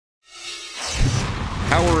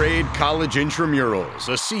Powerade College Intramurals,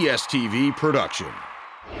 a CSTV production.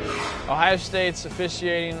 Ohio State's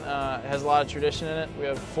officiating has a lot of tradition in it. We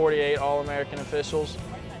have 48 All-American officials,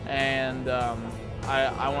 and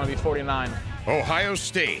I want to be 49. Ohio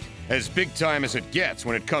State, as big time as it gets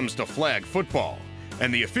when it comes to flag football.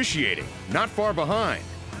 And the officiating, not far behind.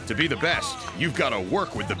 To be the best, you've got to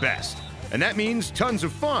work with the best. And that means tons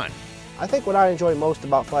of fun. I think what I enjoy most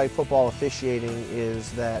about flag football officiating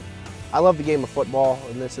is that I love the game of football,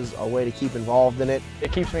 and this is a way to keep involved in it.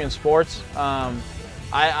 It keeps me in sports.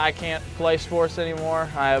 I can't play sports anymore.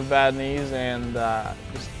 I have bad knees and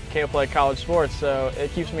just can't play college sports, so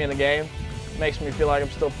it keeps me in the game. It makes me feel like I'm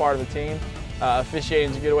still part of the team. Officiating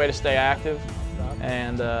is a good way to stay active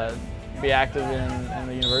and be active in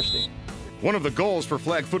the university. One of the goals for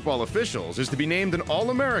flag football officials is to be named an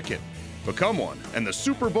All-American. Become one, and the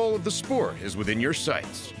Super Bowl of the sport is within your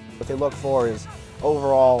sights. What they look for is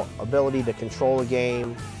overall ability to control a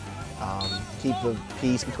game, keep the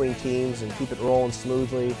peace between teams and keep it rolling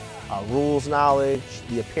smoothly, rules knowledge,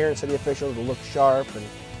 the appearance of the official to look sharp, and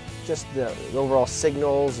just the overall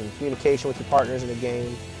signals and communication with your partners in the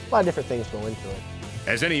game. A lot of different things go into it.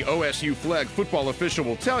 As any OSU flag football official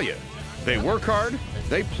will tell you, they work hard,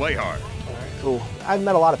 they play hard. Cool. I've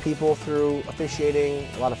met a lot of people through officiating,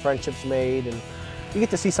 a lot of friendships made, and you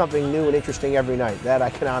get to see something new and interesting every night. That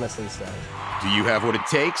I can honestly say. Do you have what it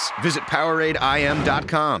takes? Visit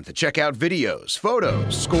PoweradeIM.com to check out videos,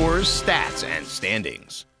 photos, scores, stats, and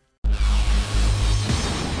standings.